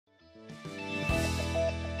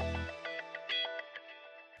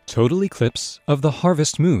Total eclipse of the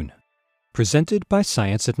harvest moon, presented by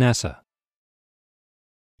Science at NASA.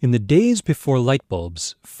 In the days before light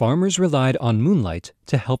bulbs, farmers relied on moonlight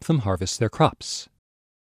to help them harvest their crops.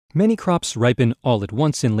 Many crops ripen all at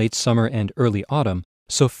once in late summer and early autumn,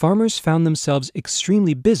 so farmers found themselves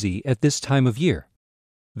extremely busy at this time of year.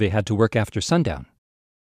 They had to work after sundown.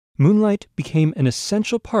 Moonlight became an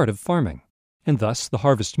essential part of farming, and thus the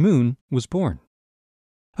harvest moon was born.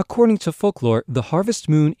 According to folklore, the harvest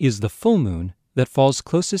moon is the full moon that falls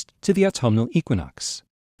closest to the autumnal equinox,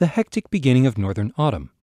 the hectic beginning of northern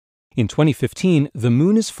autumn. In 2015, the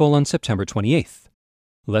moon is full on September 28th,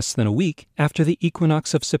 less than a week after the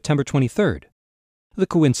equinox of September 23rd. The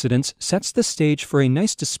coincidence sets the stage for a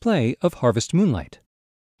nice display of harvest moonlight.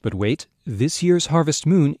 But wait, this year's harvest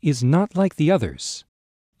moon is not like the others.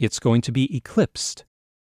 It's going to be eclipsed.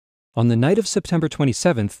 On the night of September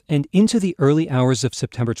 27th and into the early hours of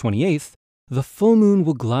September 28th, the full moon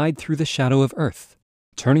will glide through the shadow of Earth,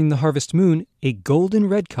 turning the harvest moon a golden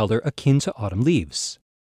red color akin to autumn leaves.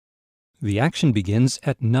 The action begins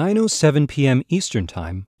at 9:07 p.m. Eastern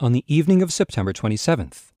Time on the evening of September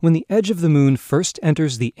 27th, when the edge of the moon first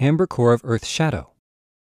enters the amber core of Earth's shadow.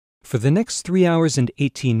 For the next 3 hours and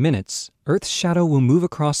 18 minutes, Earth's shadow will move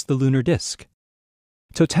across the lunar disk.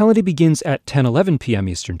 Totality begins at 10:11 p.m.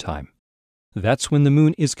 Eastern Time. That's when the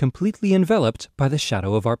moon is completely enveloped by the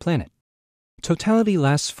shadow of our planet. Totality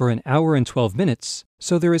lasts for an hour and 12 minutes,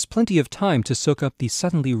 so there is plenty of time to soak up the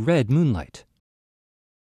suddenly red moonlight.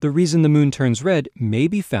 The reason the moon turns red may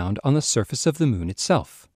be found on the surface of the moon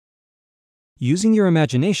itself. Using your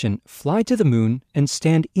imagination, fly to the moon and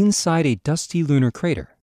stand inside a dusty lunar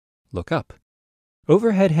crater. Look up.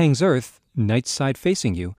 Overhead hangs Earth, night side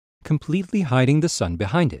facing you, completely hiding the sun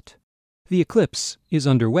behind it. The eclipse is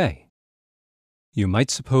underway. You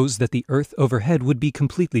might suppose that the Earth overhead would be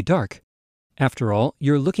completely dark. After all,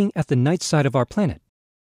 you're looking at the night side of our planet.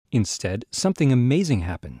 Instead, something amazing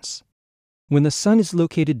happens. When the sun is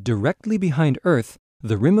located directly behind Earth,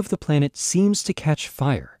 the rim of the planet seems to catch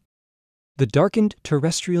fire. The darkened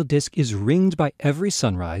terrestrial disk is ringed by every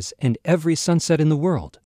sunrise and every sunset in the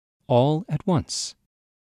world, all at once.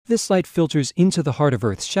 This light filters into the heart of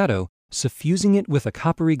Earth's shadow, suffusing it with a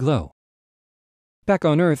coppery glow. Back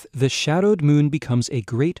on Earth, the shadowed moon becomes a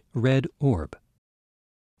great red orb.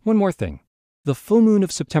 One more thing. The full moon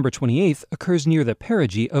of September 28th occurs near the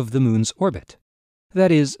perigee of the moon's orbit.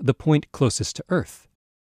 That is, the point closest to Earth.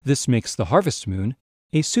 This makes the harvest moon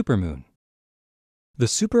a supermoon. The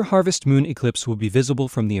super harvest moon eclipse will be visible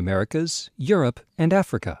from the Americas, Europe, and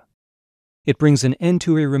Africa. It brings an end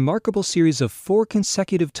to a remarkable series of 4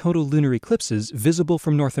 consecutive total lunar eclipses visible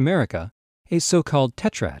from North America, a so-called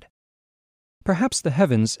tetrad. Perhaps the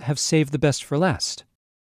heavens have saved the best for last.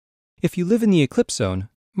 If you live in the eclipse zone,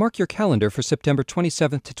 mark your calendar for September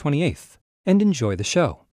 27th to 28th and enjoy the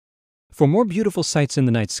show. For more beautiful sights in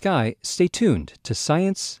the night sky, stay tuned to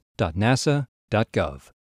science.nasa.gov.